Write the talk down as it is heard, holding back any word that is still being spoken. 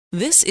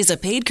This is a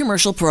paid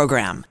commercial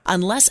program.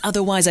 Unless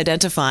otherwise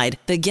identified,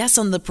 the guests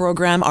on the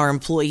program are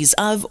employees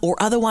of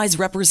or otherwise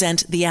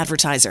represent the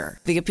advertiser.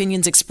 The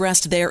opinions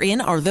expressed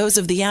therein are those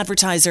of the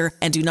advertiser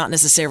and do not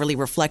necessarily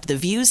reflect the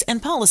views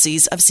and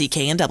policies of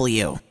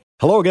CKNW.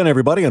 Hello again,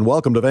 everybody, and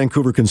welcome to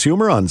Vancouver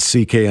Consumer on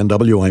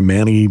CKNW. I'm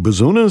Manny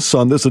Bazunas.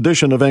 On this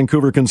edition of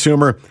Vancouver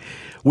Consumer,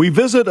 we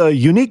visit a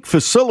unique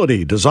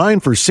facility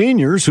designed for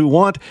seniors who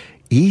want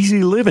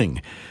easy living.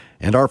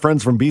 And our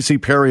friends from BC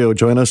Perio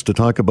join us to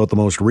talk about the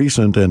most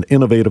recent and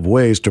innovative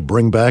ways to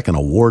bring back an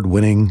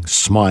award-winning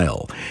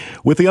smile.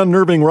 With the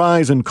unnerving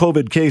rise in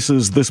COVID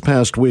cases this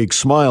past week,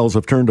 smiles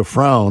have turned to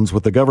frowns,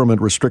 with the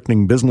government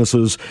restricting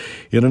businesses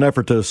in an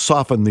effort to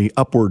soften the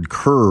upward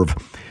curve.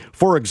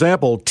 For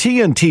example,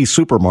 T&T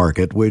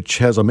Supermarket, which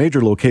has a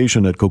major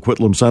location at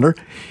Coquitlam Centre,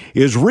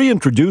 is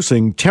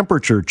reintroducing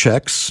temperature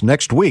checks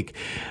next week.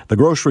 The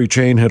grocery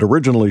chain had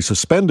originally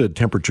suspended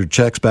temperature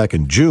checks back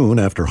in June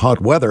after hot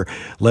weather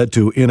led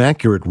to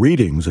inaccurate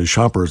readings as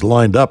shoppers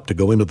lined up to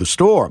go into the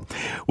store.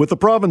 With the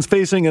province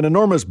facing an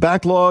enormous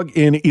backlog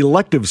in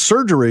elective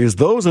surgeries,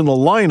 those in the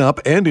lineup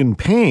and in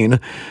pain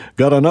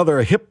got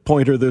another hip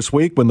pointer this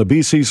week when the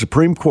BC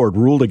Supreme Court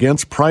ruled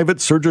against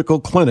private surgical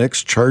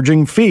clinics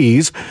charging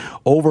fees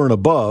over and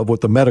above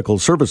what the medical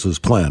services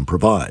plan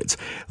provides.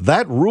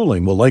 That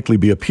ruling will likely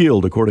be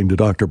appealed, according to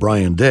Dr.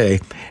 Brian Day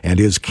and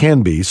his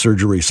Canby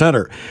Surgery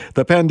Center.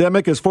 The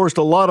pandemic has forced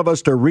a lot of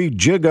us to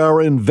rejig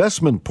our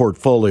investment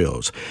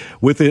portfolios.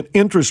 With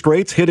interest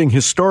rates hitting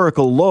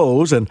historical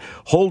lows and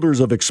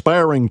holders of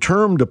expiring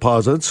term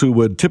deposits who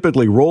would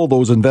typically roll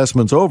those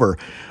investments over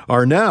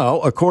are now,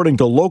 according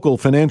to local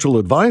financial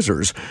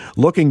advisors,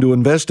 looking to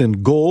invest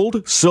in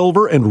gold,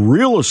 silver, and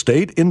real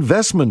estate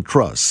investment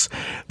trusts.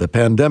 The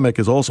pandemic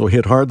has also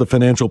hit hard the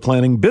financial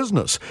planning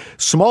business.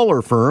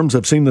 Smaller firms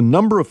have seen the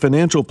number of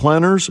financial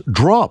planners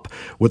drop,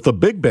 with the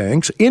big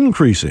banks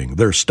increasing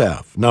their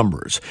staff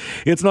numbers.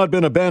 It's not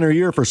been a banner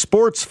year for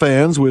sports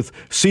fans, with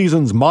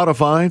seasons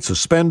modified,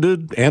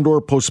 suspended, and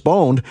or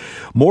postponed.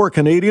 More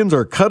Canadians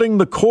are cutting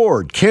the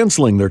cord,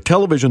 canceling their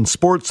television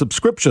sports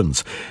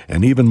subscriptions.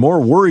 And even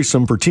more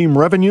worrisome for team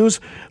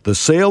revenues, the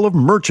sale of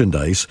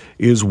merchandise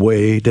is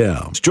way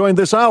down. Joined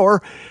this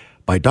hour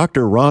by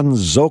Dr. Ron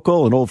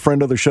Zokol, an old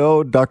friend of the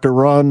show. Dr.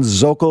 Ron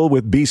Zokol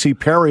with BC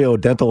Perio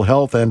Dental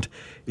Health and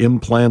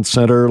Implant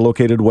Center,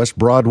 located West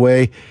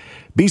Broadway.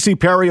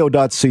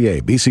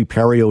 bcperio.ca,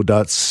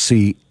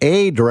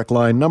 bcperio.ca, direct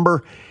line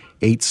number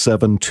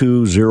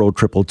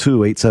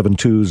 872-0222,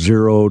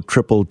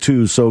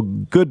 872-0222. So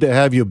good to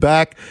have you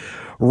back.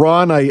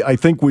 Ron, I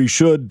think we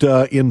should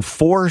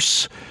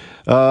enforce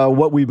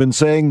what we've been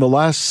saying the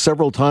last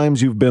several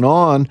times you've been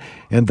on,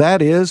 and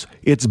that is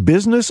it's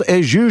business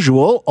as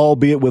usual,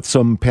 albeit with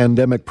some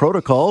pandemic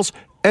protocols,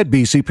 at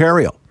BC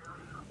Perio.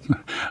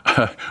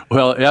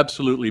 Well,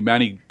 absolutely,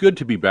 Manny. Good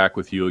to be back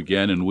with you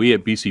again. And we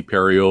at BC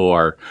Perio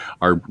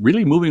are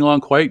really moving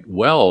along quite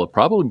well,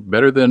 probably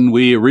better than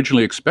we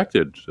originally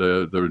expected.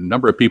 The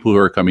number of people who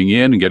are coming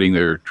in and getting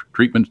their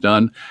treatments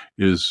done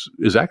is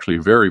actually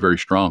very, very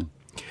strong.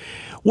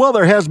 Well,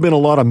 there has been a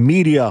lot of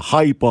media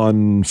hype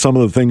on some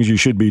of the things you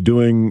should be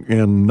doing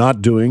and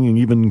not doing, and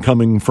even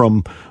coming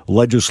from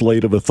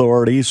legislative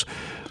authorities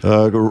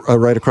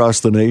right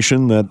across the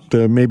nation,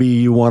 that maybe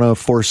you want to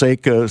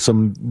forsake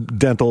some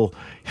dental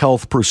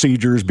health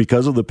procedures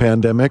because of the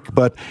pandemic.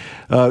 But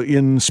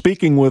in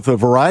speaking with a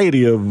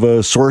variety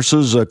of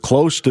sources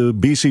close to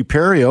BC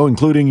Perio,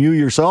 including you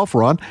yourself,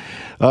 Ron,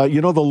 the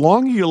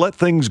longer you let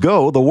things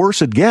go, the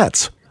worse it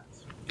gets.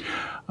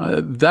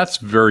 That's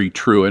very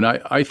true. And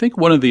I think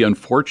one of the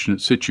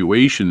unfortunate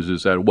situations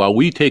is that while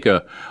we take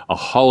a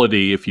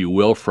holiday, if you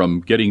will,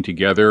 from getting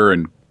together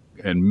and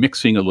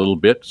mixing a little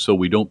bit so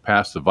we don't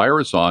pass the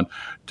virus on,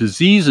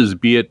 diseases,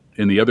 be it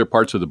in the other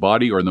parts of the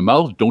body or in the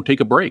mouth, don't take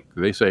a break.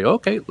 They say,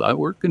 okay,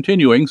 we're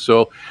continuing.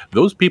 So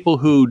those people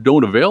who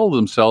don't avail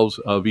themselves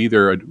of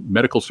either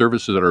medical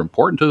services that are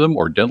important to them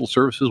or dental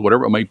services,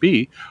 whatever it might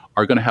be,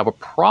 are going to have a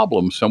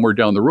problem somewhere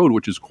down the road,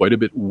 which is quite a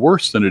bit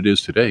worse than it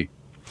is today.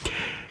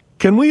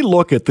 Can we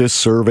look at this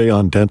survey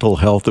on dental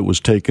health that was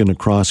taken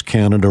across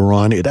Canada,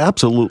 Ron? It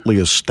absolutely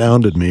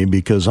astounded me,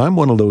 because I'm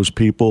one of those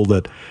people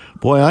that,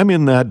 boy, I'm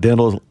in that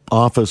dental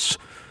office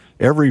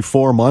every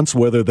 4 months,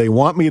 whether they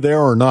want me there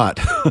or not.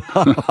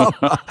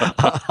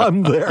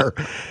 I'm there.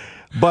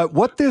 But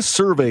what this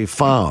survey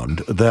found,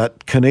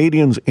 that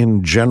Canadians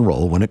in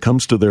general, when it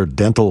comes to their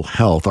dental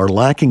health, are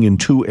lacking in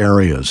two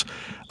areas: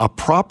 a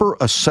proper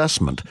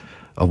assessment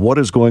of what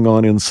is going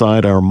on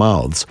inside our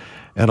mouths,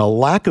 and a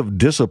lack of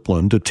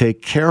discipline to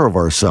take care of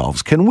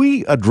ourselves. Can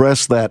we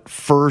address that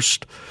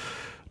first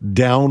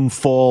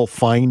downfall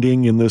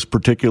finding in this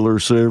particular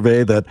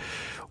survey, that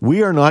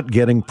we are not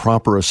getting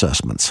proper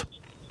assessments?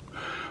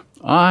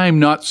 I'm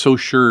not so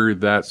sure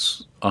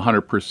that's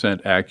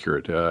 100%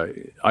 accurate.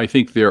 I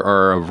think there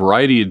are a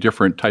variety of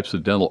different types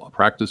of dental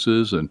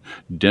practices and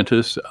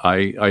dentists.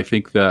 I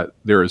think that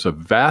there is a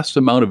vast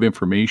amount of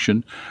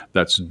information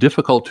that's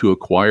difficult to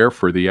acquire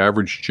for the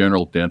average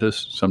general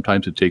dentist.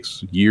 Sometimes it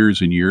takes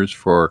years and years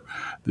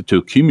to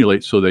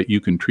accumulate so that you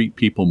can treat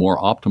people more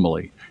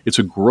optimally. It's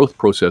a growth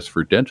process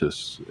for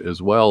dentists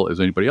as well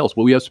as anybody else.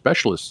 Well, we have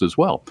specialists as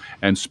well.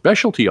 And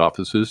specialty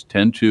offices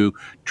tend to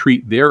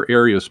treat their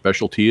area of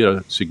specialty at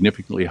a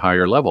significantly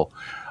higher level.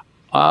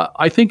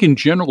 I think in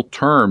general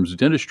terms,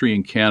 dentistry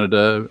in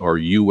Canada or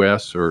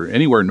U.S. or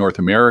anywhere in North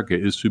America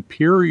is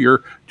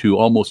superior to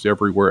almost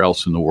everywhere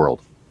else in the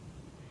world.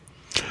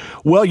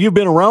 Well, you've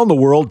been around the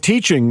world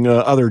teaching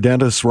other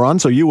dentists, Ron,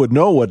 so you would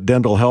know what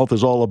dental health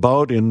is all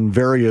about in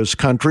various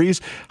countries.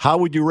 How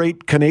would you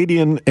rate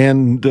Canadian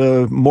and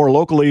more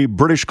locally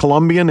British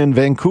Columbian and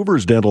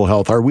Vancouver's dental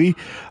health? Are we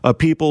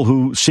people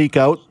who seek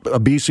out a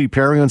BC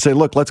Perio and say,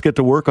 look, let's get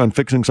to work on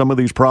fixing some of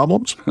these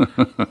problems?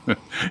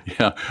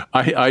 Yeah,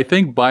 I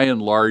think by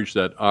and large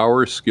that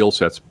our skill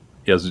sets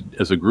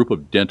as a group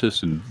of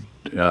dentists and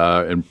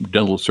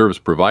dental service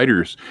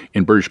providers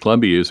in British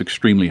Columbia is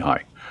extremely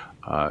high.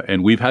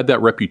 And we've had that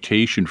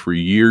reputation for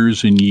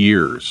years and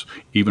years,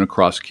 even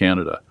across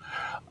Canada.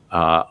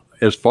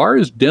 As far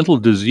as dental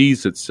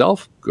disease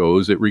itself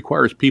goes, it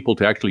requires people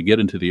to actually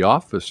get into the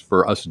office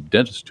for us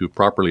dentists to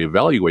properly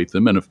evaluate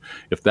them. And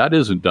if that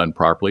isn't done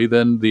properly,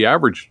 then the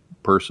average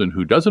person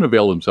who doesn't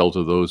avail themselves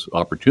of those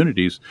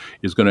opportunities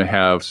is going to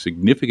have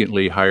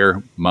significantly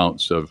higher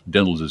amounts of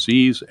dental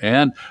disease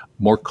and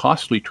more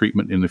costly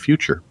treatment in the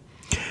future.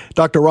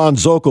 Dr. Ron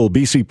Zokol,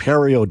 BC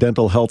Perio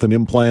Dental Health and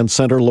Implant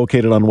Center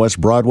located on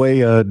West Broadway.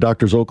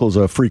 Dr. Zokol is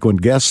a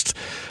frequent guest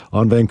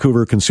on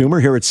Vancouver Consumer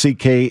here at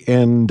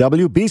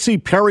CKNW.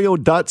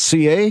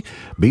 bcperio.ca,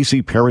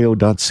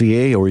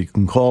 bcperio.ca, or you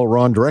can call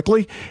Ron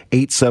directly,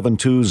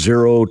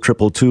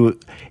 872-0222,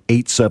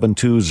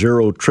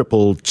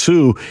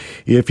 872-0222.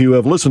 If you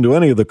have listened to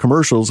any of the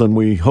commercials, and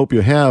we hope you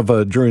have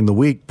during the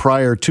week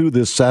prior to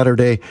this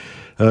Saturday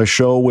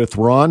show with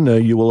Ron,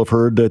 you will have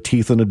heard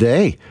Teeth in a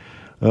Day.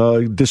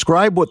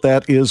 Describe what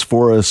that is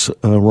for us,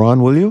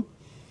 Ron, will you?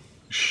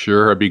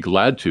 Sure, I'd be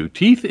glad to.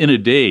 Teeth in a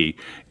Day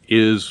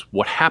is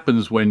what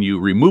happens when you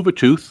remove a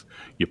tooth,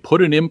 you put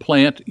an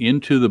implant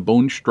into the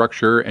bone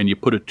structure, and you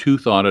put a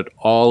tooth on it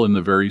all in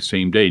the very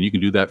same day. And you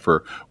can do that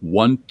for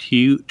one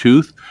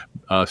tooth,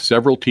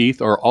 several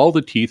teeth, or all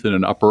the teeth in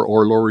an upper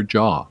or lower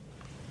jaw.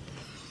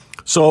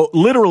 So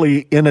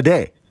literally in a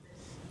day.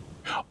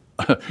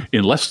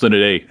 In less than a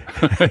day.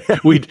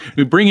 we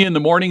bring you in the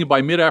morning,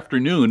 by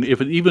mid-afternoon. If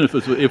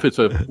it's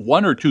a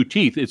one or two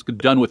teeth, it's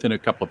done within a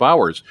couple of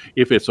hours.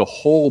 If it's a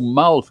whole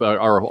mouth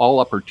or all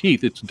upper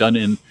teeth, it's done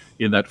in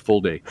that full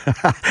day.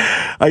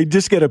 I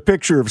just get a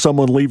picture of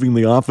someone leaving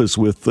the office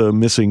with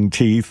missing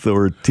teeth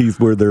or teeth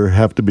where there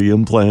have to be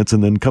implants,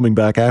 and then coming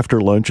back after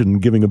lunch and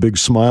giving a big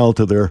smile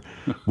to their,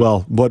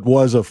 well, what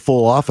was a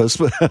full office,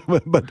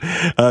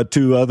 but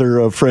to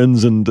other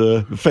friends and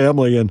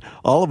family, and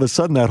all of a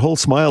sudden that whole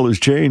smile has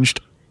changed.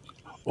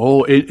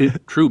 Oh,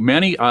 true.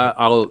 Manny,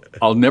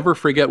 I'll never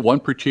forget one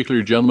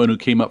particular gentleman who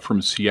came up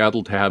from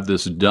Seattle to have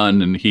this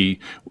done, and his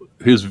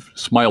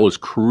smile was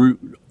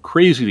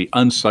crazily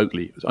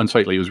unsightly.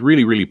 It was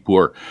really, really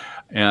poor.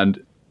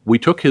 And we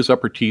took his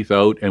upper teeth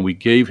out and we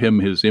gave him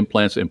his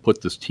implants and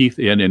put this teeth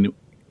in.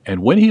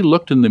 And when he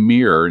looked in the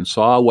mirror and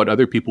saw what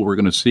other people were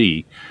going to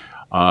see,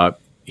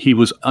 he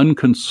was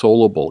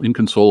inconsolable.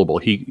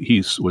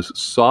 He was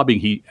sobbing.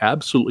 He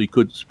absolutely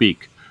couldn't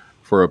speak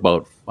for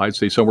about, I'd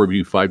say, somewhere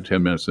between 5 to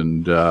 10 minutes.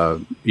 And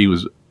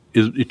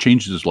it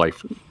changed his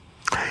life.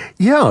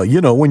 Yeah,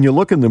 when you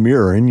look in the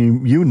mirror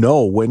and you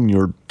know when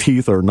your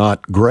teeth are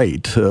not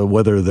great,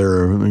 whether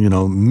they're,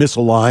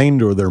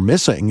 misaligned or they're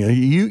missing,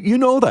 you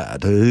know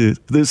that.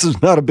 This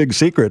is not a big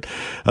secret.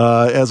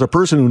 As a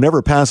person who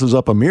never passes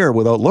up a mirror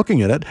without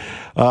looking at it,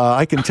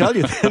 I can tell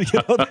you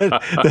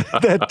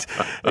that,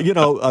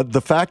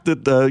 the fact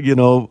that,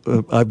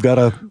 I've got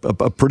a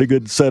pretty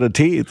good set of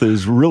teeth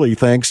is really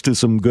thanks to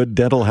some good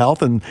dental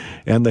health and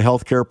the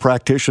healthcare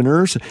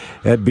practitioners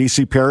at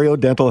BC Perio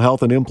Dental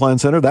Health and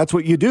Implant Center. That's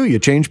what you do. You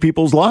change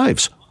people's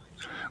lives.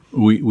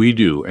 We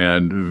do,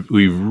 and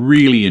we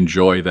really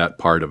enjoy that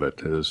part of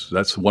it.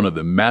 That's one of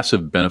the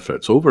massive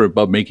benefits. Over and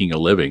above making a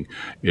living,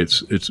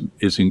 it's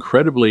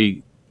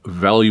incredibly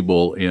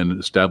valuable in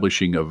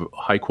establishing of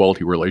high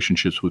quality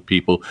relationships with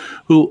people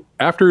who,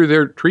 after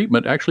their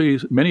treatment,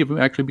 many of them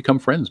actually become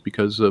friends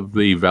because of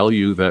the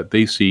value that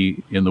they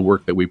see in the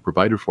work that we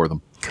provided for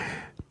them.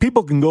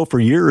 People can go for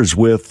years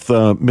with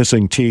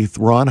missing teeth.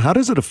 Ron, how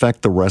does it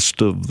affect the rest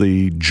of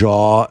the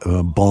jaw,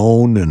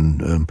 bone,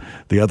 and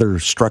the other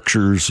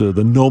structures,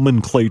 the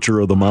nomenclature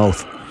of the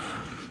mouth?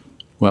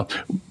 Well,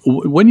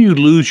 when you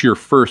lose your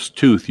first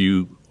tooth,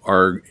 you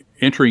are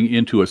entering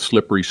into a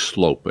slippery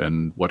slope.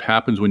 And what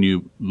happens when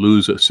you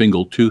lose a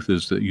single tooth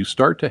is that you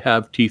start to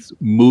have teeth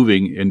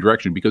moving in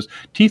direction, because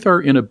teeth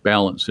are in a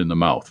balance in the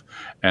mouth.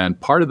 And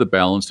part of the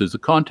balance is the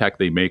contact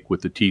they make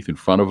with the teeth in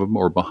front of them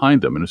or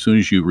behind them. And as soon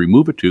as you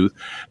remove a tooth,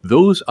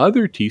 those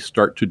other teeth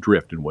start to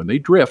drift. And when they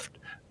drift,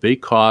 they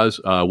cause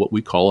what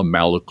we call a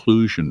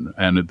malocclusion.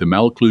 And the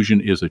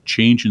malocclusion is a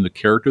change in the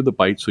character of the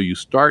bite, so you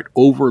start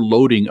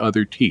overloading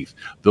other teeth.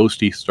 Those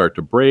teeth start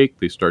to break,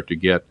 they start to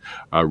get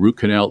root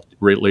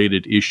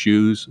canal-related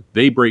issues,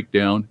 they break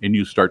down, and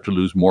you start to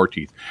lose more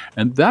teeth.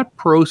 And that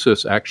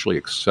process actually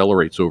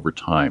accelerates over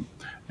time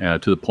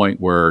to the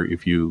point where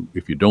if you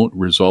don't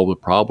resolve the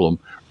problem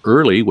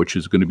early, which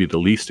is going to be the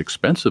least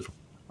expensive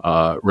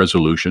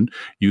resolution,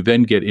 you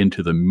then get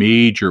into the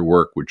major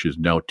work, which is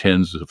now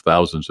tens of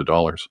thousands of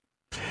dollars.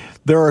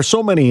 There are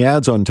so many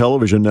ads on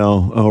television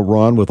now,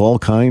 Ron, with all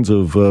kinds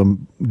of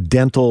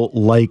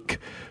dental-like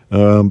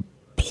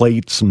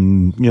plates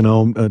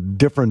and,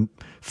 different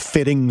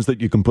fittings that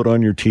you can put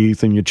on your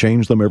teeth, and you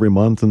change them every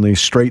month, and they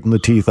straighten the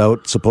teeth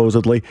out,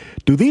 supposedly.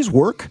 Do these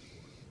work?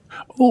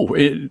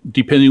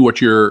 Depending what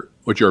your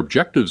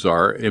objectives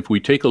are. If we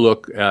take a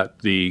look at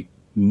the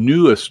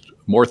newest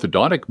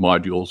orthodontic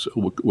modules,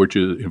 which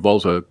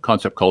involves a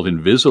concept called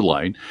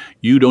Invisalign,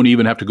 you don't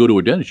even have to go to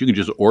a dentist. You can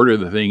just order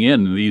the thing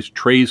in, and these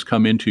trays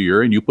come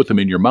into and you put them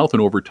in your mouth,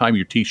 and over time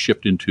your teeth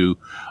shift into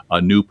a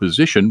new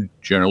position,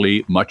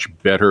 generally much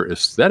better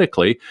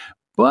aesthetically,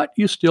 but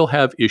you still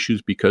have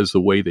issues because the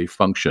way they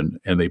function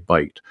and they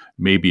bite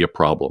may be a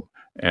problem.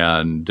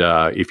 And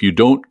if you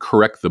don't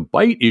correct the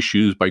bite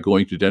issues by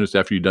going to the dentist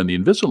after you've done the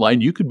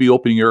Invisalign, you could be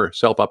opening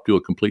yourself up to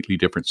a completely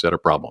different set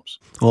of problems.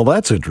 Well,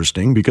 that's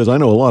interesting, because I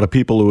know a lot of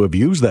people who have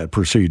used that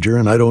procedure,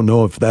 and I don't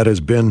know if that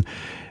has been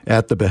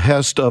at the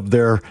behest of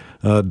their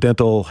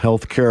dental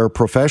health care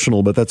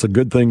professional, but that's a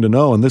good thing to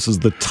know. And this is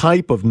the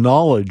type of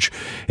knowledge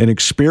and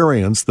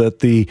experience that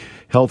the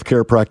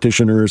healthcare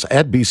practitioners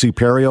at BC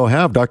Perio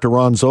have. Dr.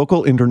 Ron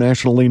Zokol,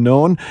 internationally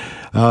known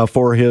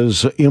for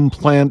his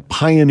implant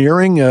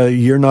pioneering.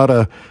 You're not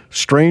a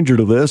stranger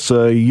to this.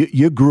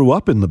 You grew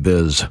up in the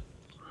biz.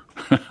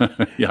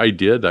 Yeah, I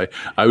did. I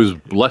was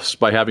blessed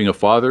by having a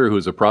father who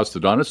was a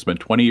prosthodontist, spent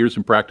 20 years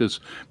in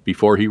practice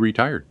before he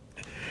retired.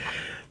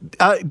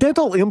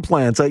 Dental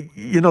implants,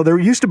 there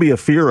used to be a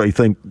fear, I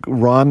think,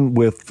 Ron,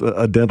 with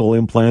a dental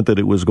implant that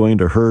it was going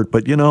to hurt.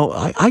 But,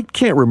 I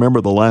can't remember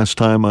the last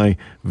time I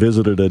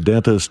visited a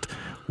dentist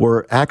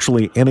where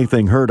actually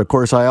anything hurt. Of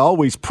course, I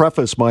always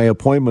preface my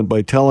appointment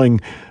by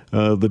telling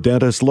the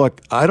dentist,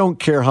 look, I don't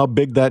care how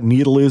big that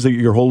needle is that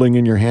you're holding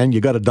in your hand, you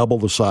got to double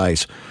the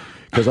size.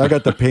 Because I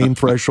got the pain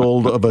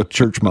threshold of a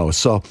church mouse.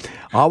 So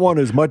I want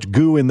as much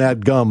goo in that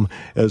gum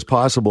as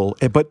possible.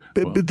 But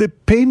the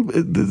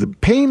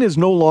pain is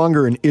no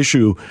longer an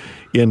issue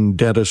in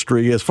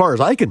dentistry, as far as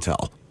I can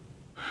tell.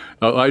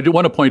 I do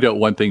want to point out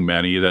one thing,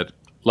 Manny, that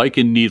like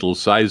in needles,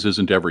 size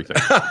isn't everything.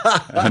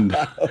 And,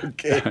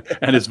 okay.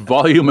 And it's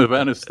volume of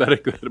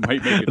anesthetic that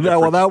might make a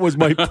difference. Well, that was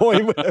my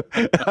point.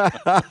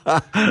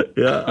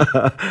 Yeah.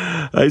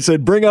 I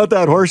said, bring out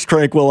that horse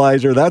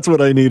tranquilizer. That's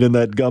what I need in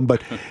that gum.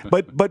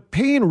 But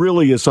pain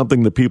really is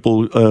something that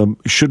people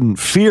shouldn't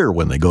fear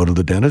when they go to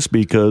the dentist,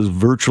 because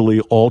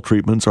virtually all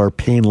treatments are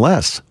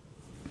painless.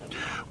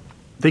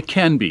 They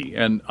can be,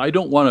 and I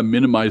don't want to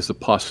minimize the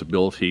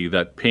possibility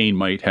that pain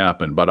might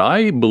happen, but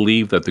I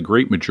believe that the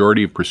great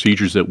majority of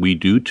procedures that we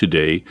do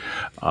today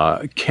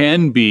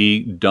can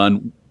be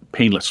done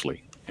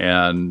painlessly,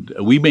 and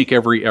we make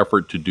every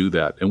effort to do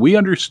that. And we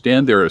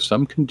understand there are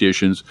some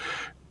conditions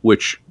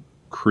which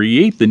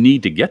create the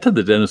need to get to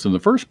the dentist in the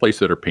first place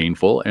that are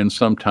painful, and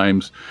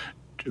sometimes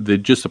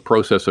just the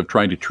process of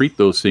trying to treat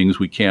those things,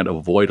 we can't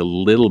avoid a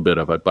little bit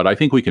of it, but I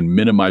think we can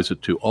minimize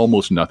it to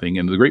almost nothing,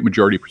 and the great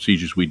majority of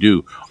procedures we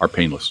do are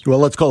painless. Well,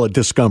 let's call it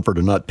discomfort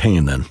and not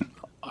pain then.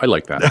 I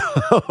like that.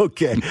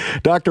 Okay.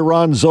 Dr.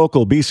 Ron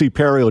Zokol, BC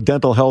Perio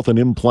Dental Health and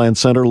Implant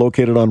Center,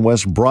 located on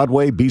West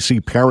Broadway,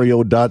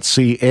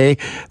 bcperio.ca.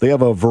 They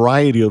have a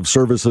variety of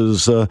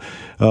services.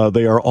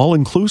 They are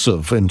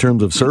all-inclusive in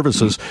terms of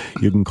services.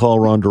 You can call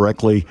Ron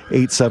directly,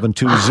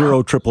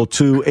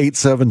 872-0222,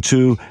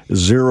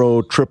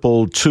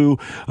 872-0222.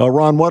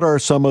 Ron, what are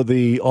some of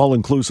the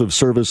all-inclusive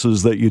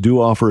services that you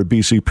do offer at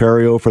BC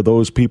Perio for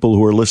those people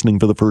who are listening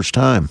for the first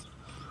time?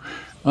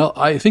 Well,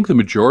 I think the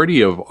majority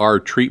of our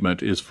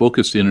treatment is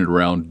focused in and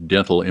around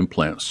dental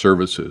implant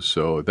services.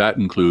 So that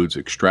includes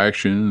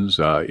extractions.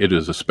 It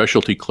is a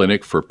specialty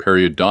clinic for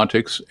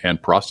periodontics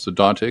and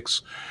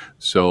prosthodontics.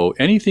 So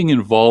anything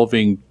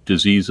involving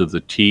disease of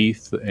the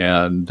teeth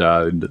and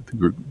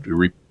the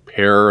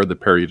repair of the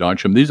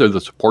periodontium, these are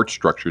the support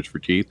structures for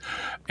teeth,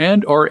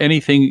 and or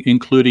anything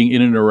including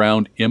in and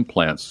around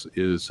implants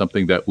is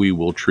something that we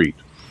will treat.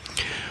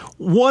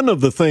 One of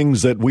the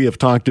things that we have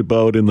talked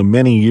about in the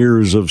many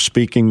years of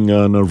speaking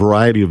on a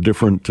variety of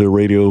different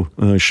radio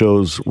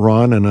shows,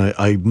 Ron, and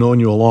I've known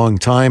you a long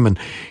time, and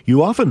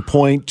you often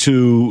point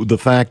to the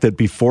fact that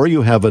before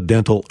you have a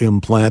dental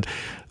implant,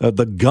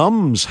 the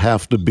gums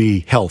have to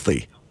be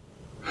healthy.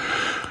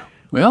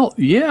 Well,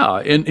 yeah.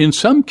 In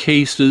some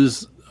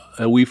cases,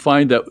 we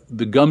find that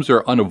the gums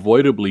are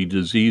unavoidably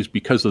diseased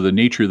because of the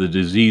nature of the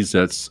disease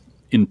that's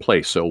in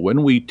place. So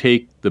when we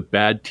take the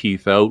bad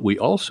teeth out, we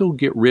also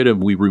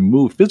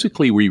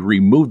physically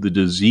remove the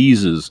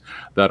diseases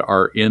that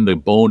are in the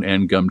bone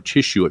and gum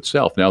tissue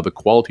itself. Now, the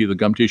quality of the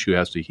gum tissue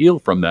has to heal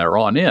from there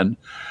on in,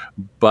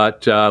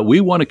 but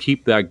we want to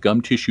keep that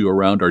gum tissue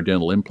around our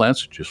dental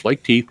implants, just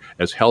like teeth,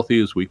 as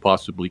healthy as we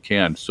possibly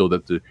can so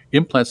that the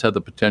implants have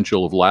the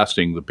potential of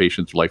lasting the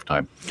patient's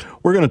lifetime.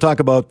 We're going to talk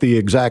about the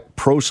exact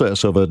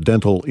process of a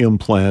dental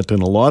implant,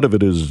 and a lot of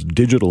it is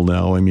digital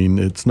now. I mean,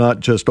 it's not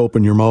just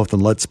open your mouth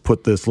and let's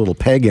put this little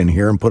peg in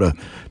here and put a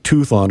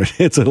tooth on it.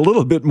 It's a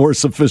little bit more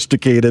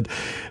sophisticated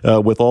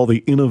with all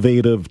the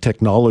innovative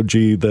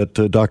technology that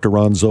Dr.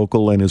 Ron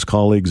Zokol and his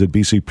colleagues at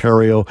BC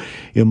Perio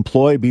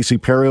employ. BC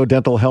Perio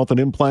Dental Health and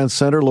Implant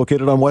Center,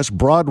 located on West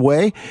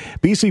Broadway.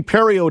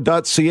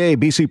 bcperio.ca,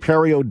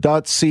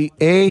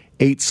 bcperio.ca,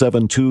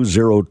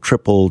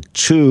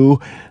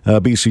 872-0222.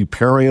 BC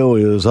Perio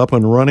is up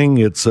and running.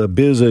 It's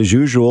biz as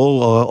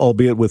usual,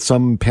 albeit with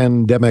some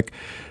pandemic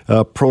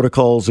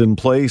protocols in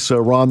place.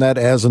 Ron, that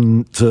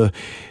hasn't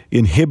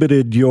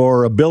inhibited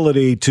your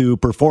ability to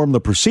perform the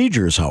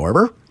procedures,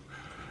 however.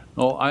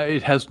 No,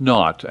 it has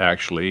not,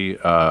 actually.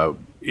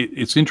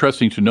 It's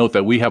interesting to note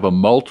that we have a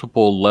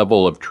multiple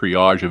level of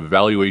triage, of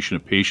evaluation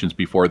of patients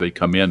before they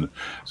come in.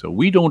 So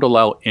we don't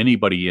allow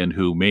anybody in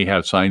who may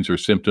have signs or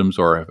symptoms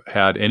or have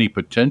had any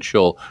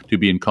potential to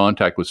be in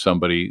contact with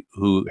somebody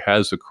who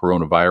has the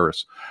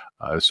coronavirus.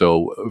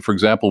 So, for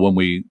example, when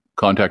we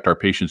contact our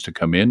patients to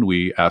come in,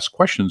 we ask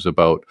questions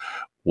about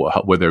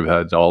whether they've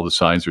had all the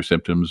signs or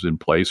symptoms in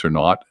place or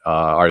not.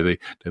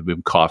 Have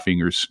been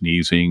coughing or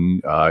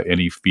sneezing,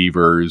 any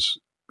fevers,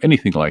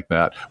 anything like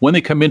that. When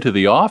they come into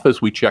the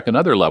office, we check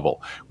another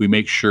level. We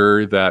make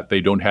sure that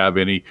they don't have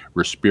any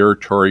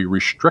respiratory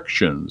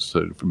restrictions,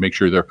 to make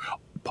sure their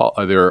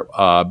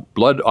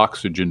blood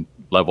oxygen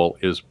level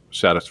is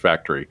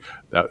satisfactory.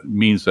 That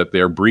means that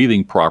they're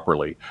breathing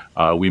properly.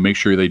 We make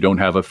sure they don't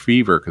have a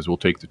fever because we'll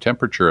take the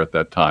temperature at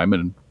that time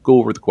and go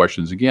over the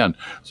questions again.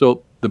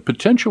 So the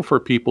potential for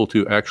people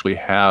to actually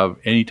have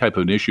any type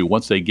of an issue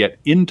once they get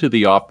into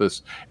the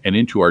office and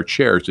into our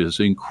chairs is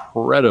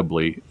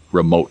incredibly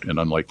remote and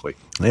unlikely.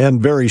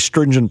 And very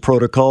stringent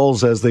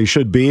protocols, as they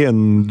should be.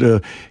 And,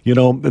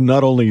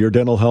 not only your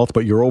dental health,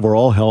 but your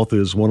overall health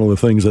is one of the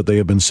things that they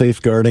have been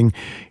safeguarding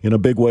in a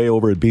big way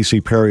over at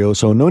BC Perio.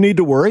 So no need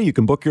to worry. You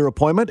can book your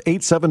appointment,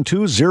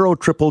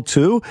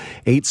 872-0222,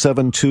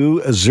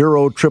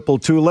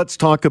 872-0222. Let's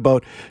talk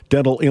about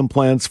dental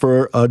implants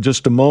for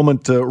just a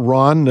moment.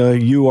 Ron,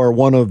 you are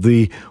one of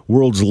the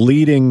world's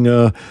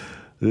leading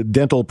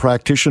dental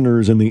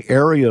practitioners in the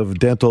area of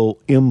dental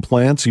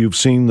implants. You've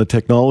seen the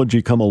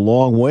technology come a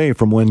long way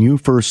from when you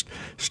first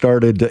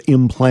started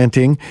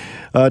implanting.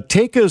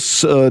 Take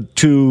us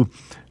to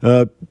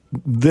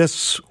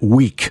this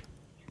week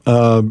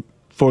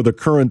for the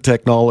current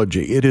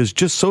technology. It is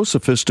just so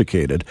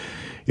sophisticated.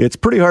 It's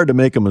pretty hard to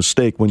make a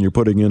mistake when you're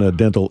putting in a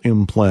dental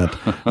implant.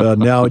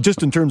 Now,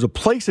 just in terms of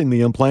placing the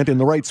implant in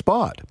the right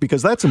spot,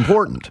 because that's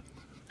important.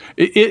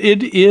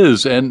 It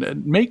is,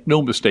 and make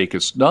no mistake,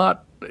 it's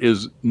not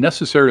is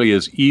necessarily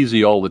as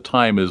easy all the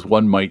time as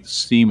one might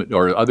seem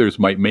or others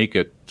might make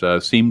it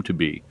seem to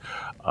be.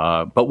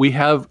 But we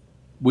have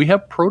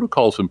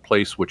protocols in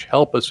place which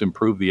help us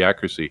improve the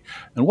accuracy.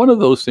 And one of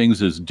those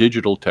things is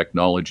digital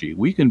technology.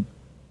 We can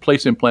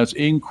place implants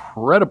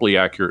incredibly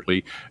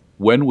accurately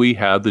when we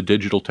have the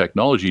digital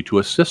technology to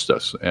assist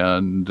us.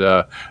 And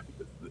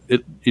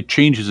it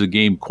changes the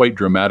game quite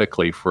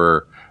dramatically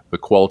for the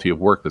quality of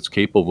work that's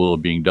capable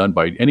of being done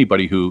by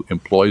anybody who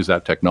employs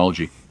that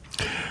technology.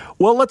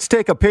 Well, let's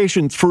take a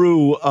patient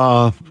through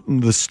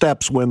the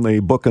steps when they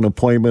book an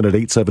appointment at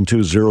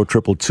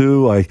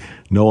 872-0222. I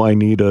know I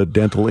need a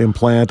dental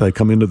implant. I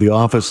come into the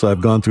office.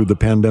 I've gone through the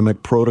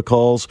pandemic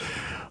protocols.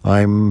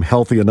 I'm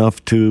healthy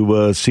enough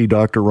to see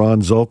Dr.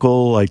 Ron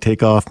Zokol. I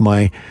take off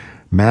my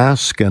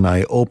mask and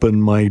I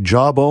open my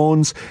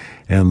jawbones,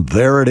 and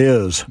there it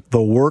is,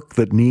 the work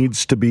that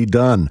needs to be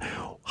done.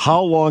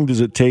 How long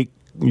does it take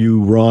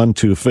you, Ron,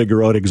 to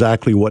figure out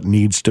exactly what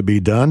needs to be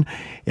done,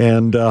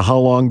 and how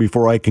long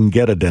before I can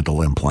get a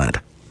dental implant?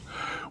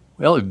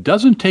 Well, it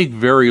doesn't take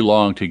very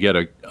long to get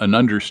an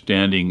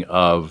understanding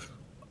of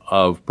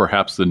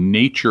perhaps the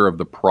nature of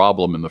the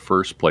problem in the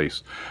first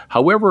place.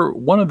 However,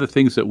 one of the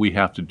things that we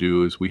have to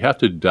do is we have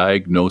to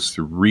diagnose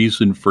the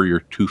reason for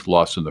your tooth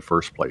loss in the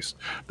first place.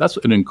 That's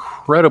an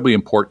incredibly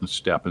important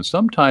step, and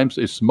sometimes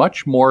it's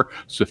much more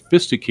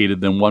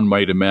sophisticated than one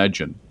might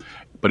imagine.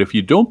 But if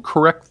you don't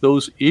correct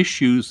those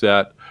issues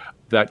that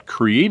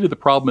created the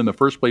problem in the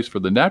first place for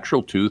the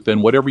natural tooth,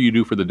 then whatever you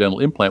do for the dental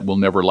implant will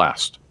never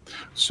last.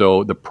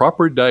 So the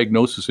proper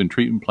diagnosis and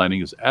treatment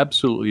planning is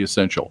absolutely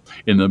essential.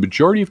 In the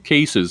majority of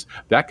cases,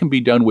 that can be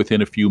done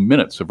within a few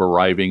minutes of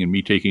arriving and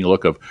me taking a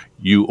look of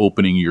you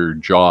opening your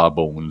jaw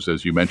bones,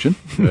 as you mentioned,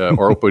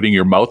 or opening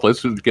your mouth.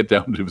 Let's get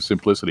down to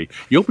simplicity.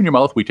 You open your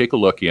mouth, we take a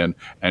look in,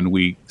 and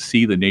we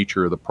see the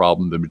nature of the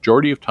problem. The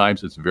majority of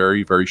times, it's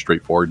very, very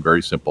straightforward,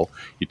 very simple.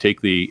 You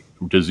take the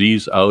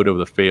disease out of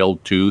the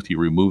failed tooth, you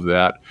remove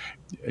that.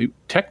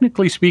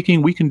 Technically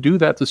speaking, we can do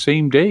that the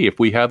same day if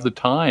we have the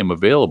time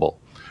available.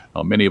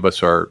 Many of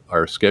us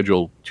are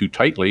scheduled too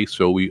tightly,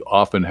 so we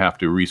often have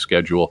to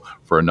reschedule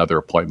for another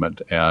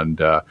appointment, and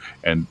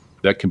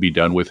that can be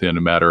done within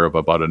a matter of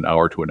about an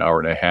hour to an hour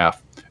and a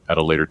half at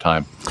a later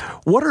time.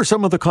 What are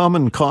some of the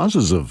common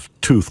causes of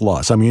tooth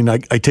loss? I mean, I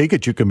take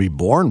it you can be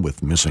born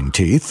with missing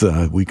teeth.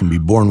 We can be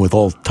born with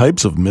all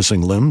types of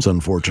missing limbs,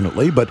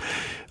 unfortunately. But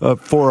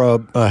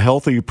for a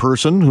healthy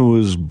person who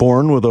is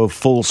born with a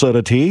full set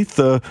of teeth,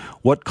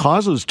 what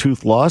causes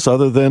tooth loss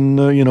other than,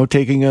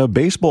 taking a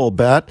baseball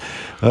bat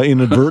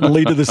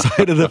inadvertently to the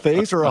side of the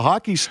face, or a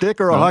hockey stick,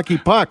 or a hockey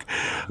puck?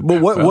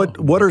 But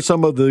what are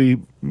some of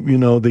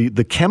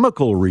the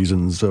chemical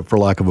reasons, for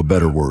lack of a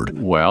better word?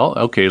 Well,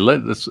 okay,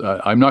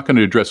 I'm not going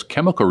to address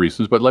chemical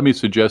reasons, but let me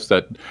suggest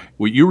that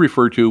what you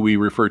we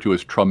refer to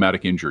as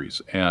traumatic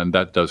injuries, and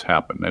that does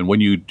happen. And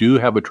when you do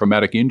have a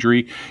traumatic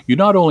injury, you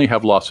not only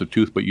have loss of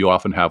tooth, but you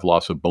often have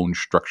loss of bone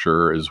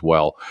structure as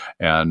well.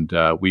 And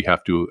we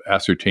have to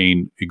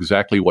ascertain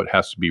exactly what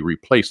has to be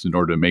replaced in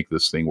order to make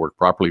this thing work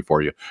properly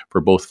for you,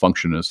 for both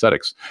function and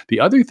aesthetics.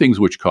 The other things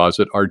which cause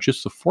it are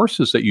just the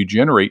forces that you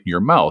generate in your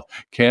mouth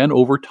can,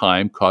 over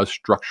time, cause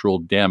structural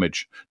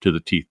damage to the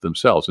teeth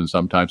themselves. And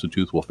sometimes the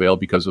tooth will fail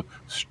because of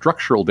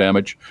structural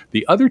damage.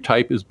 The other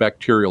type is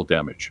bacterial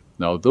damage.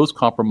 Now, those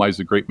compromise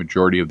the great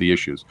majority of the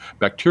issues.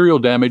 Bacterial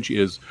damage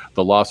is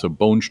the loss of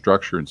bone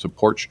structure and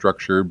support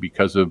structure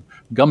because of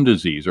gum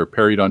disease or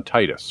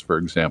periodontitis, for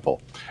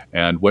example.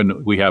 And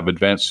when we have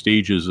advanced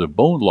stages of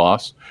bone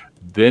loss,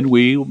 then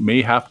we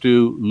may have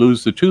to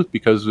lose the tooth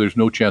because there's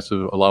no chance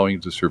of allowing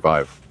it to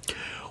survive.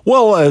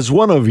 Well, as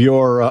one of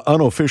your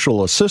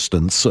unofficial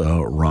assistants,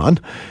 Ron,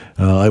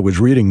 I was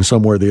reading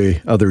somewhere the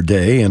other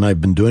day, and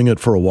I've been doing it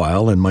for a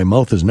while, and my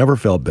mouth has never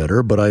felt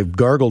better, but I've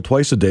gargled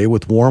twice a day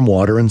with warm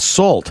water and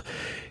salt.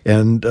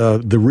 And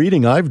the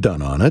reading I've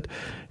done on it,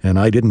 and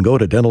I didn't go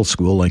to dental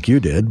school like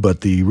you did,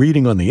 but the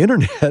reading on the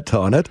internet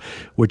on it,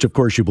 which of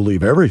course you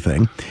believe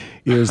everything,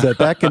 is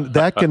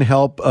that can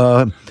help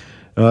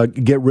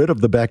get rid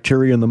of the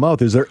bacteria in the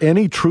mouth. Is there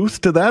any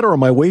truth to that, or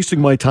am I wasting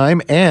my time?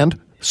 And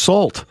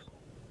salt.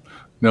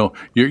 No,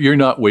 you're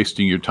not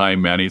wasting your time,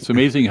 Manny. It's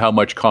amazing how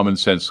much common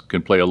sense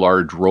can play a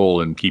large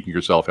role in keeping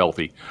yourself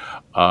healthy.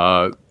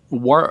 Rinsing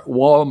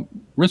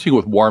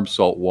with warm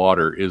salt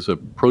water is a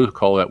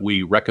protocol that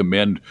we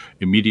recommend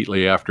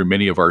immediately after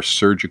many of our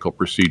surgical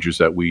procedures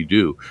that we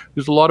do.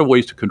 There's a lot of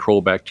ways to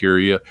control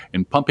bacteria,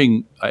 and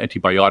pumping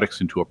antibiotics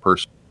into a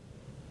person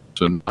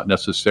is not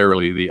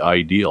necessarily the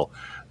ideal.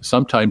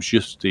 Sometimes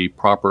just the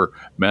proper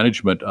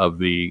management of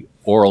the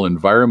oral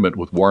environment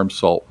with warm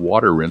salt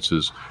water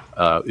rinses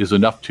is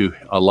enough to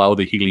allow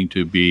the healing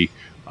to be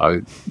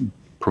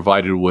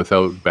provided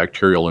without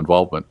bacterial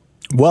involvement.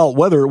 Well,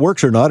 whether it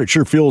works or not, it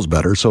sure feels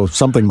better, so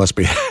something must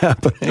be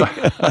happening.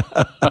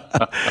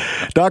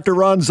 Dr.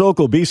 Ron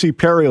Zokol, BC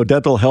Perio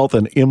Dental Health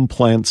and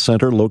Implant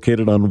Center,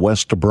 located on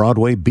West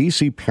Broadway,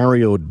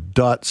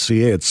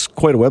 bcperio.ca. It's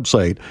quite a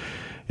website.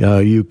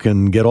 You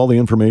can get all the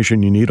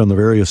information you need on the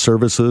various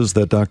services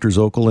that Dr.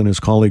 Zokol and his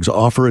colleagues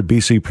offer at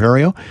BC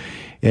Perio.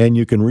 And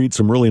you can read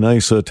some really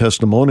nice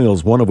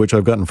testimonials, one of which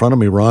I've got in front of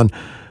me, Ron,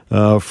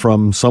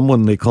 from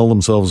someone they call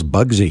themselves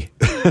Bugsy.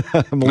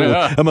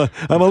 I'm a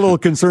little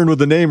concerned with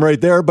the name right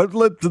there, but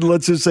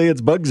let's just say it's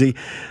Bugsy.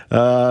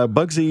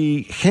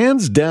 Bugsy,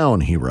 hands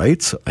down, he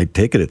writes, I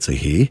take it it's a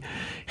he,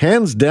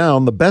 hands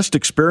down, the best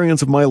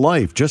experience of my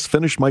life. Just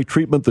finished my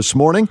treatment this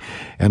morning,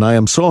 and I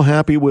am so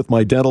happy with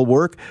my dental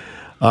work.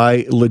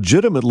 I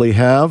legitimately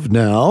have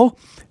now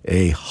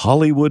a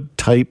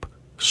Hollywood-type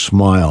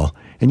smile.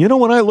 And you know,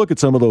 when I look at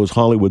some of those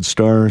Hollywood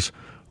stars,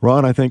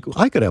 Ron, I think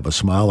I could have a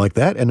smile like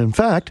that. And in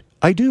fact,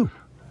 I do.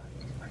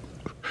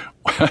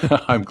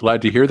 I'm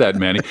glad to hear that,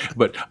 Manny.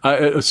 But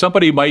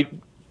somebody might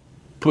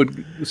put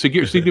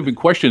significant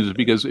questions,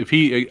 because if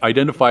he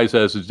identifies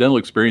as his dental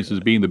experience as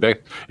being the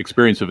best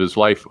experience of his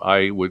life,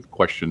 I would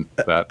question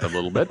that a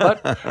little bit.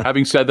 But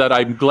having said that,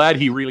 I'm glad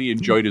he really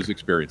enjoyed his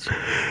experience.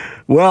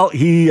 Well,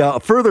 he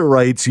further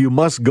writes, you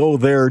must go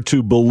there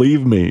to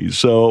believe me.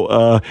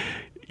 So,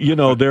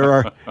 there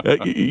are,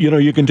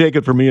 you can take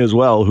it from me as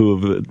well, who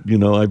have,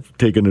 I've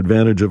taken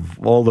advantage of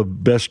all the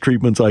best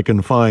treatments I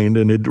can find,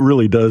 and it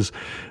really does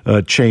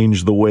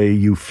change the way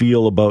you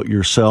feel about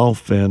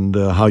yourself and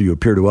how you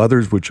appear to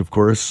others, which, of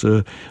course,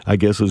 I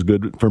guess is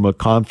good from a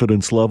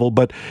confidence level.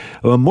 But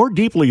more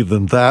deeply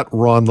than that,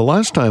 Ron, the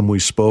last time we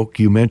spoke,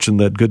 you mentioned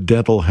that good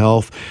dental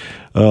health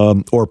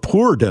or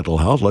poor dental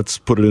health, let's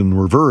put it in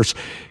reverse,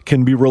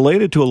 can be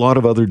related to a lot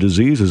of other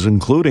diseases,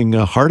 including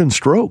heart and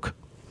stroke.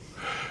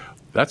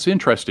 That's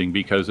interesting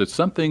because it's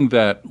something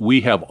that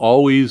we have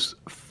always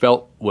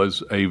felt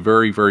was a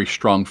very, very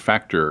strong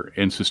factor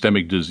in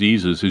systemic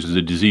diseases, is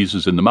the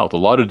diseases in the mouth. A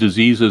lot of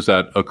diseases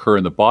that occur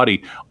in the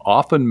body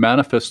often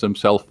manifest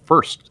themselves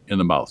first in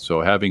the mouth.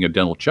 So having a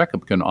dental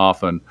checkup can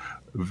often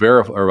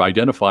verify or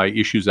identify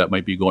issues that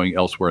might be going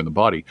elsewhere in the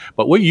body.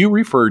 But what you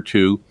referred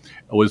to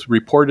was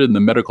reported in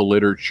the medical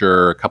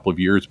literature a couple of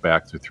years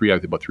back,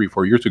 about 3 or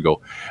 4 years ago,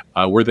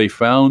 where they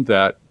found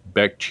that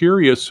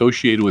bacteria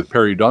associated with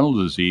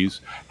periodontal disease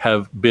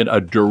have been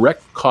a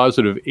direct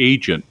causative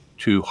agent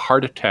to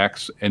heart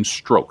attacks and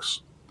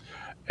strokes.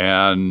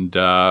 And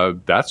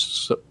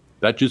that's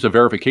just a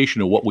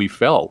verification of what we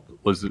felt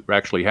was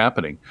actually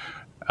happening.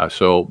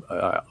 So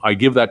I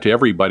give that to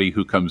everybody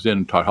who comes in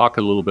and talk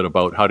a little bit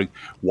about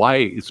why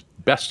it's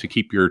best to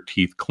keep your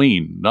teeth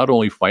clean, not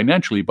only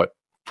financially, but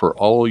for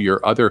all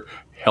your other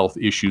health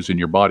issues in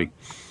your body.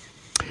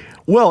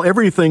 Well,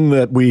 everything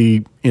that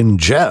we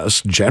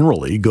ingest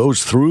generally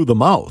goes through the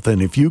mouth.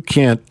 And if you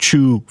can't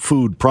chew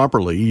food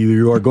properly,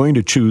 you are going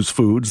to choose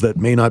foods that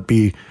may not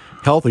be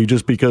healthy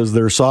just because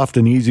they're soft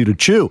and easy to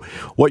chew.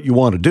 What you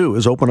want to do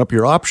is open up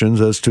your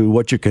options as to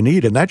what you can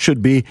eat. And that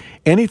should be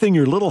anything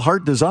your little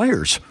heart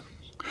desires.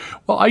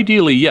 Well,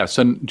 ideally, yes.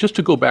 And just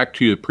to go back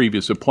to your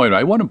previous point,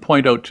 I want to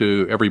point out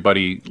to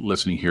everybody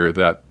listening here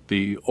that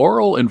the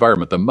oral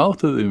environment, the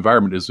mouth of the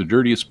environment, is the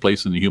dirtiest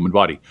place in the human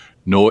body.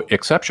 No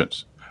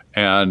exceptions.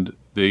 And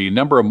the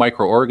number of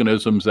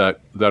microorganisms that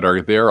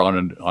are there on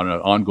an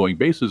ongoing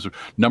basis,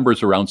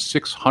 numbers around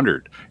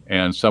 600.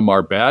 And some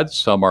are bad,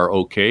 some are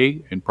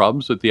okay, and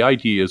problems. But the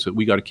idea is that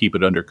we got to keep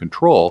it under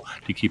control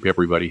to keep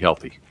everybody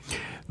healthy.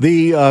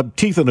 The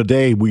teeth in a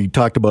day, we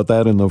talked about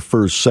that in the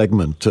first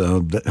segment.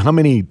 How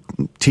many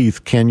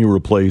teeth can you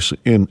replace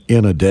in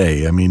a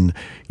day? I mean,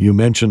 you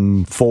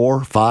mentioned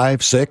 4,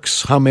 5,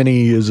 6. How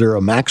many? Is there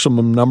a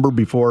maximum number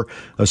before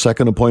a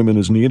second appointment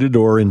is needed?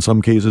 Or in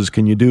some cases,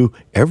 can you do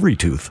every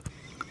tooth?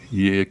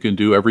 You can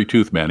do every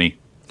tooth, Manny,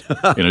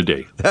 in a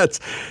day. That's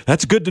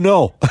good to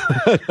know.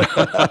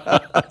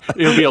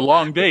 It'll be a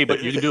long day,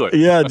 but you can do it.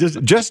 Yeah,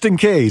 just in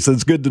case.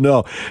 It's good to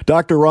know.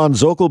 Dr. Ron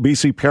Zokol,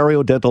 BC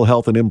Perio Dental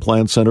Health and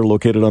Implant Center,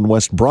 located on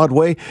West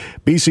Broadway,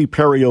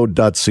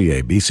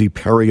 bcperio.ca,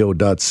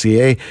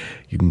 bcperio.ca.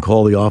 You can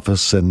call the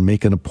office and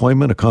make an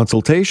appointment, a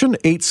consultation,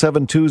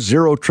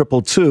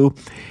 872-0222,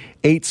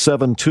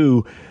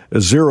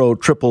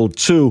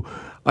 872-0222.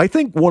 I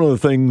think one of the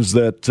things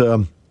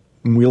that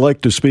we like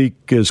to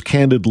speak as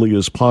candidly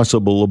as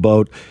possible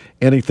about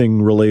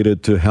anything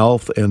related to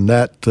health, and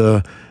that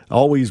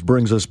always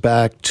brings us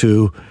back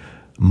to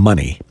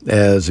money,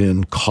 as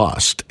in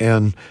cost.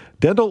 And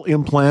dental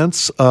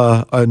implants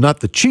are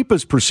not the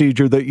cheapest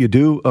procedure that you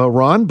do,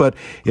 Ron, but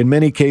in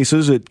many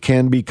cases it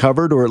can be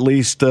covered, or at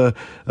least a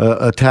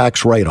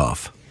tax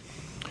write-off.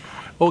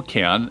 Oh, it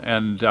can,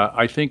 and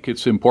I think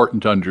it's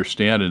important to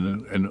understand,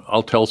 and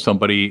I'll tell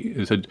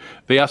somebody,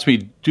 they ask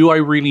me, do I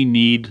really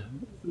need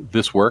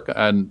this work?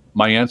 And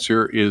my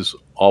answer is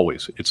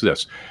always, it's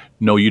this: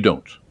 no, you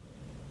don't.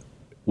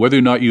 Whether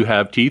or not you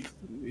have teeth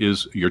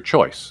is your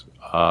choice.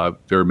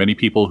 There are many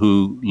people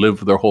who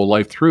live their whole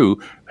life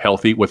through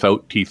healthy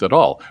without teeth at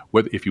all.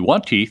 If you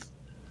want teeth,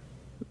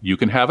 you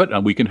can have it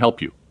and we can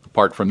help you.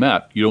 Apart from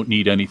that, you don't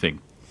need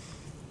anything.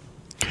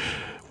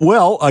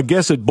 Well, I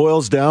guess it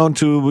boils down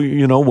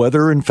to,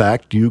 whether in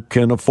fact you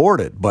can afford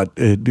it. But,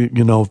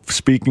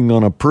 speaking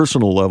on a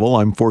personal level,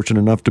 I'm fortunate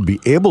enough to be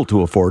able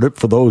to afford it.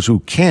 For those who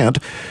can't,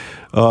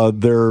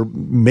 there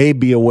may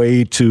be a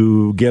way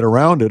to get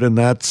around it, and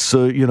that's,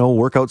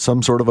 work out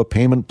some sort of a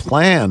payment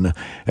plan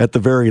at the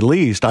very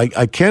least.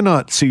 I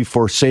cannot see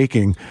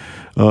forsaking,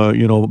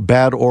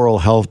 bad oral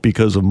health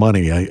because of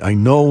money. I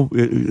know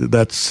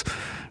that's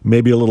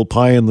maybe a little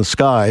pie in the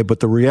sky, but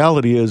the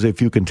reality is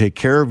if you can take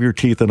care of your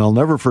teeth, and I'll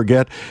never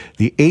forget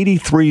the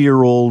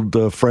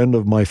 83-year-old friend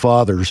of my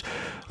father's,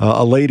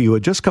 a lady who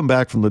had just come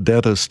back from the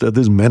dentist. This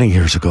is many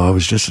years ago. I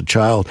was just a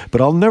child. But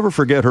I'll never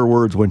forget her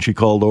words when she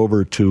called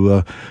over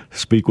to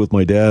speak with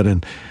my dad.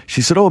 And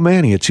she said, "Oh,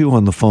 Manny, it's you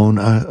on the phone.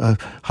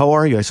 How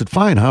are you?" I said,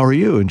 "Fine. How are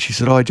you?" And she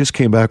said, "Oh, I just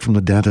came back from the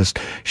dentist."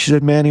 She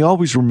said, "Manny,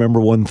 always remember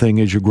one thing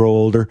as you grow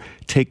older.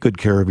 Take good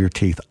care of your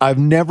teeth." I've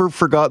never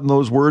forgotten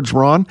those words,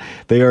 Ron.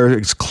 They are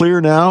as clear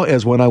now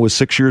as when I was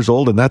 6 years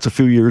old, and that's a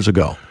few years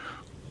ago.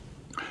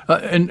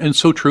 And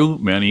so true,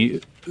 Manny.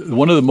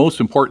 One of the most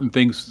important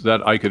things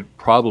that I could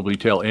probably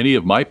tell any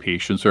of my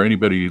patients or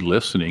anybody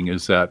listening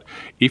is that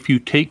if you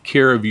take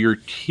care of your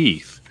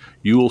teeth,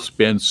 you will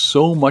spend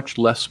so much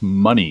less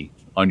money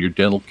on your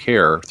dental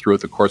care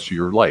throughout the course of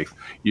your life.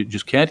 You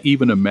just can't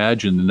even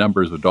imagine the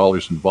numbers of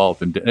dollars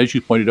involved. And as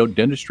you pointed out,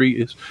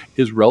 dentistry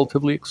is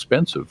relatively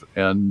expensive.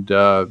 And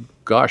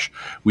gosh,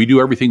 we do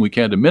everything we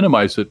can to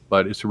minimize it,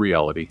 but it's a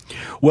reality.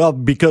 Well,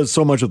 because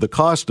so much of the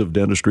cost of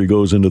dentistry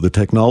goes into the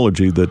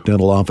technology that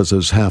dental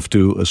offices have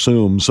to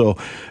assume. So,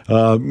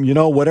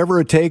 whatever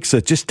it takes,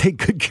 just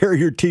take good care of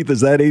your teeth, as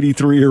that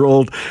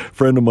 83-year-old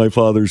friend of my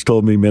father's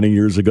told me many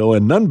years ago,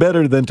 and none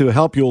better than to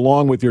help you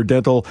along with your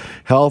dental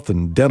health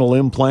and dental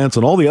implants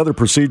and all the other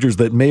procedures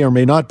that may or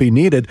may not be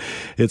needed.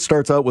 It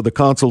starts out with a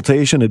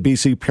consultation at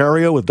BC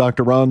Perio with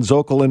Dr. Ron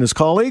Zokol and his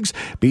colleagues.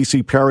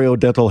 BC Perio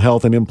Dental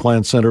Health and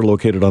Implant Center,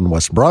 located on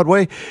West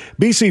Broadway.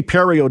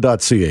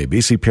 bcperio.ca,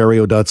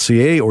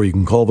 bcperio.ca, or you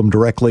can call them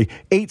directly,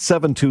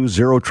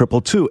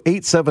 872-0222,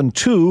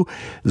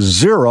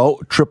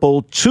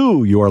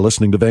 872-0222. You are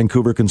listening to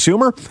Vancouver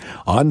Consumer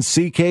on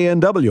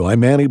CKNW. I'm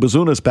Manny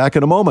Bazunas. Back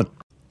in a moment.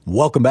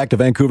 Welcome back to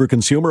Vancouver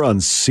Consumer on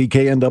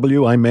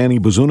CKNW. I'm Manny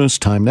Bazunas.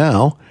 Time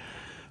now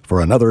for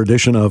another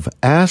edition of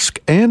Ask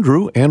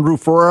Andrew. Andrew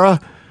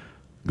Ferrara,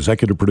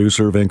 executive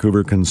producer,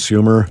 Vancouver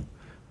Consumer.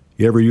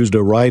 You ever used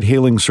a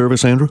ride-hailing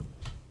service, Andrew?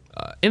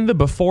 In the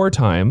before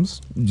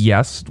times,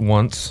 yes,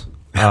 once.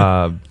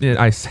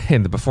 I say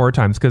in the before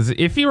times because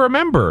if you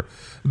remember,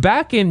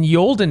 back in the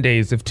olden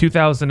days of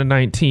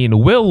 2019,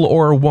 will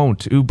or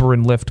won't Uber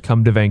and Lyft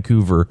come to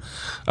Vancouver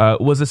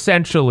was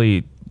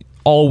essentially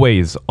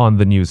always on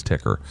the news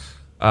ticker.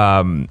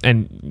 And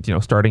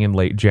starting in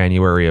late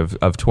January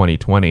of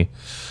 2020,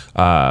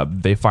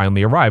 they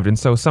finally arrived. And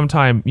so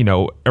sometime,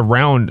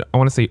 around, I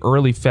want to say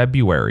early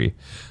February,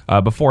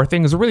 before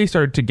things really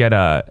started to get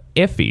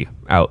iffy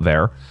out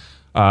there,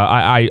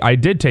 I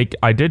did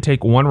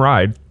take one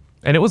ride,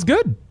 and it was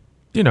good.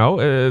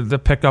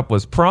 The pickup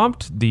was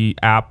prompt, the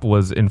app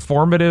was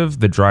informative,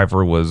 the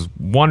driver was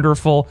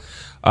wonderful.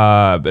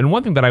 And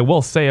one thing that I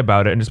will say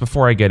about it, and just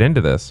before I get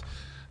into this,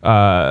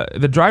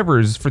 the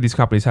drivers for these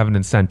companies have an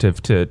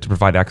incentive to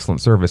provide excellent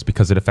service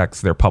because it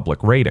affects their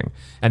public rating.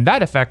 And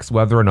that affects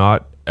whether or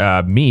not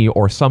me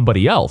or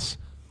somebody else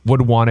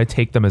would want to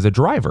take them as a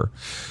driver.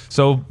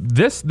 So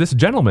this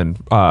gentleman,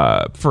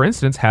 for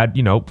instance, had,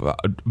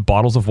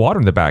 bottles of water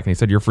in the back, and he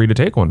said, "You're free to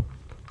take one."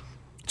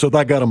 So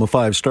that got him a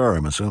 5-star,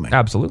 I'm assuming.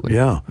 Absolutely.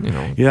 Yeah.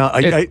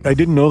 I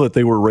didn't know that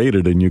they were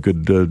rated and you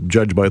could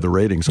judge by the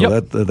rating. So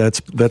Yep.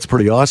 that's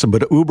pretty awesome.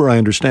 But Uber, I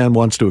understand,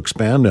 wants to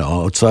expand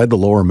now outside the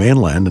Lower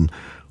Mainland, and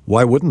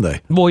why wouldn't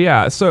they? Well,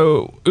 yeah.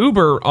 So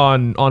Uber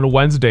on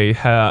Wednesday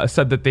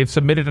said that they've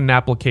submitted an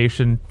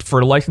application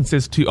for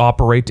licenses to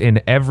operate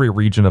in every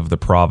region of the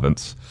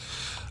province.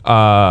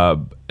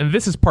 And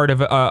this is part of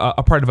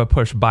a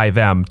push by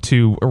them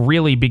to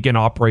really begin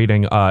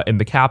operating in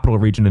the capital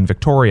region in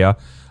Victoria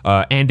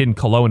and in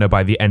Kelowna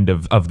by the end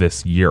of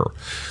this year.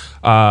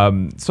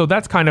 So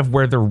that's kind of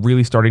where they're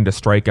really starting to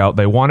strike out.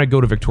 They want to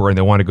go to Victoria and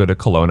they want to go to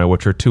Kelowna,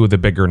 which are two of the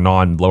bigger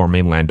non-Lower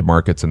Mainland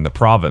markets in the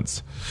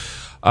province.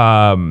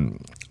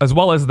 As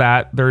well as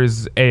that,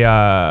 there's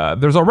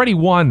already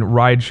one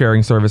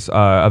ride-sharing service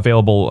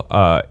available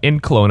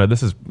in Kelowna.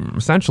 This is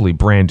essentially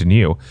brand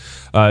new.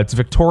 It's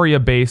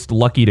Victoria-based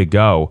Lucky to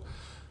Go.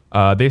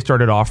 They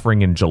started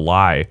offering in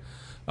July.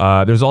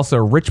 There's also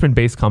a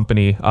Richmond-based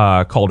company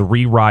called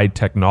Re-Ride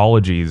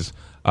Technologies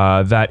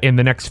that in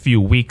the next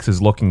few weeks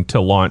is looking to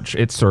launch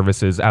its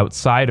services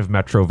outside of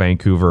Metro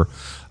Vancouver.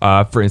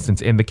 For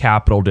instance, in the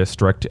Capital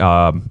District,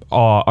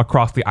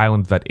 across the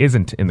island that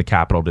isn't in the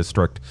Capital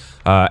District,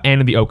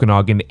 and in the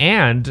Okanagan,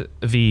 and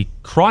the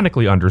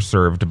chronically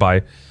underserved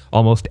by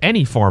almost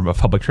any form of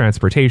public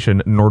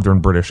transportation, northern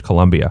British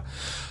Columbia.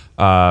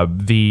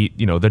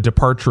 The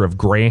departure of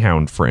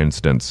Greyhound, for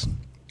instance,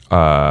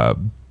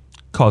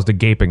 caused a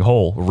gaping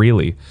hole,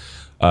 really.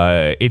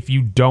 If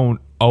you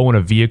don't own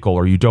a vehicle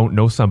or you don't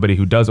know somebody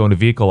who does own a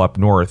vehicle up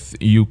north,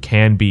 you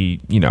can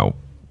be,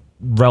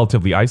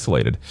 relatively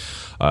isolated.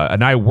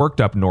 And I worked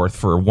up north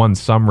for one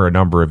summer a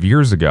number of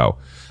years ago,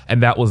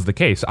 and that was the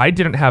case. I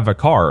didn't have a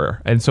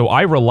car, and so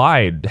I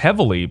relied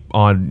heavily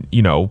on,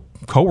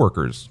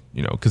 coworkers,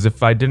 because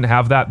if I didn't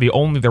have that,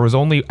 there was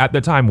only at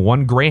the time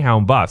one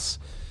Greyhound bus,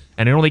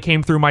 and it only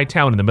came through my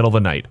town in the middle of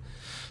the night.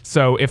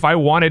 So if I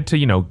wanted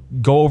to,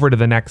 go over to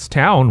the next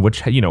town,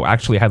 which,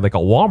 actually had like a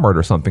Walmart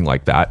or something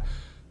like that,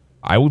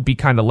 I would be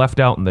kind of left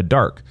out in the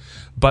dark.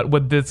 But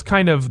with this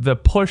kind of the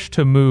push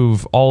to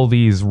move all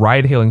these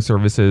ride-hailing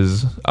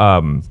services,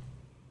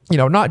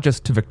 not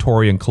just to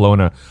Victoria and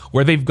Kelowna,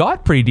 where they've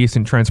got pretty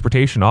decent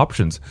transportation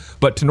options,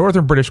 but to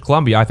northern British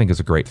Columbia, I think is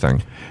a great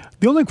thing.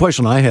 The only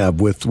question I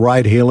have with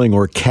ride-hailing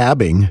or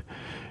cabbing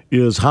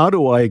is how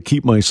do I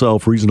keep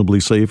myself reasonably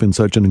safe in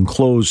such an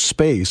enclosed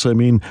space? I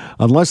mean,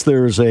 unless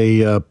there's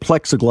a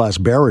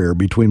plexiglass barrier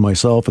between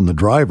myself and the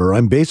driver,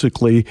 I'm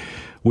basically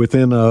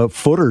within a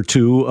foot or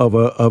two of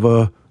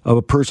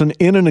a person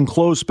in an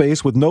enclosed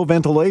space with no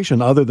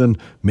ventilation other than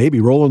maybe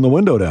rolling the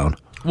window down.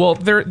 Well,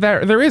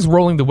 there is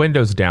rolling the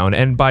windows down,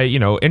 and by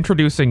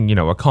introducing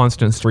a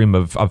constant stream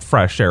of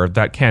fresh air,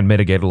 that can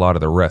mitigate a lot of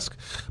the risk.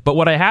 But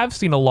what I have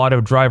seen a lot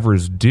of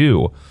drivers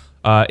do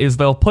is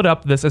they'll put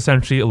up this,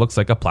 essentially it looks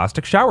like a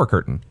plastic shower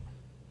curtain,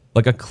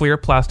 like a clear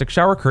plastic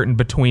shower curtain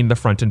between the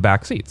front and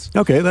back seats.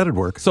 Okay, that'd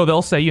work. So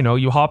they'll say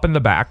you hop in the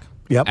back,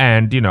 Yep.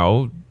 and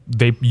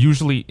they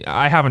usually,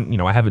 I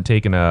haven't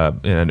taken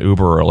an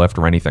Uber or a Lyft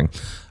or anything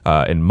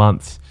in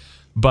months.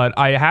 But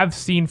I have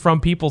seen from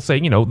people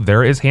saying,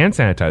 there is hand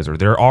sanitizer,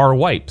 there are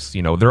wipes,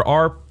 there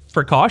are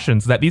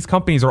precautions that these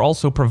companies are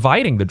also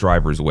providing the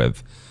drivers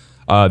with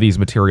these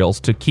materials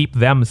to keep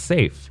them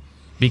safe.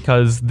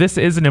 Because this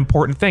is an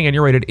important thing, and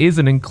you're right, it is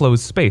an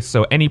enclosed space,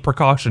 so any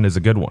precaution is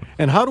a good one.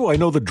 And how do I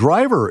know the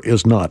driver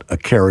is not a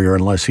carrier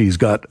unless he's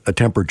got a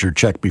temperature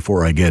check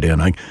before I get in?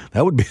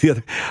 That would be the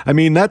other. I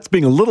mean, that's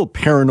being a little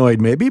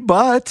paranoid maybe,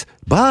 but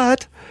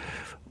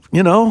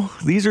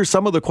these are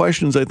some of the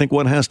questions I think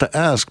one has to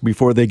ask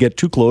before they get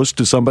too close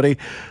to somebody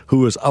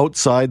who is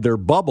outside their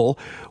bubble,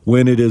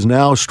 when it is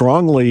now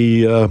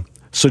strongly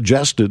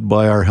suggested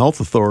by our health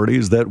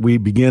authorities that we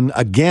begin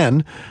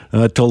again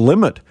to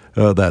limit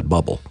that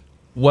bubble.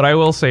 What I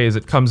will say is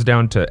it comes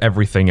down to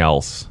everything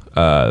else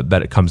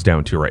that it comes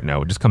down to right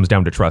now. It just comes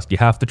down to trust. You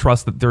have to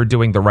trust that they're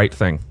doing the right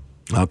thing.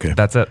 Okay.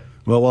 That's it.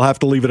 Well, we'll have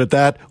to leave it at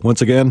that.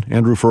 Once again,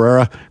 Andrew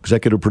Ferreira,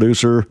 executive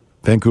producer,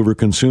 Vancouver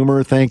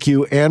Consumer. Thank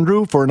you,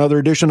 Andrew, for another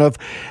edition of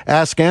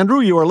Ask Andrew.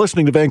 You are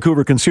listening to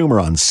Vancouver Consumer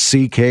on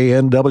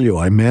CKNW.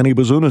 I'm Manny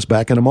Bazunas.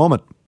 Back in a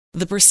moment.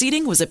 The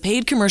proceeding was a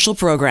paid commercial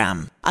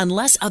program.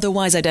 Unless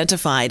otherwise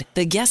identified,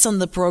 the guests on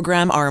the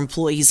program are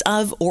employees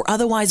of or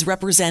otherwise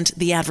represent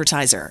the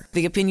advertiser.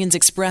 The opinions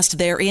expressed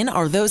therein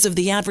are those of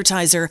the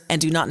advertiser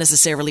and do not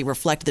necessarily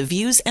reflect the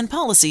views and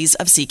policies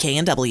of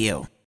CKNW.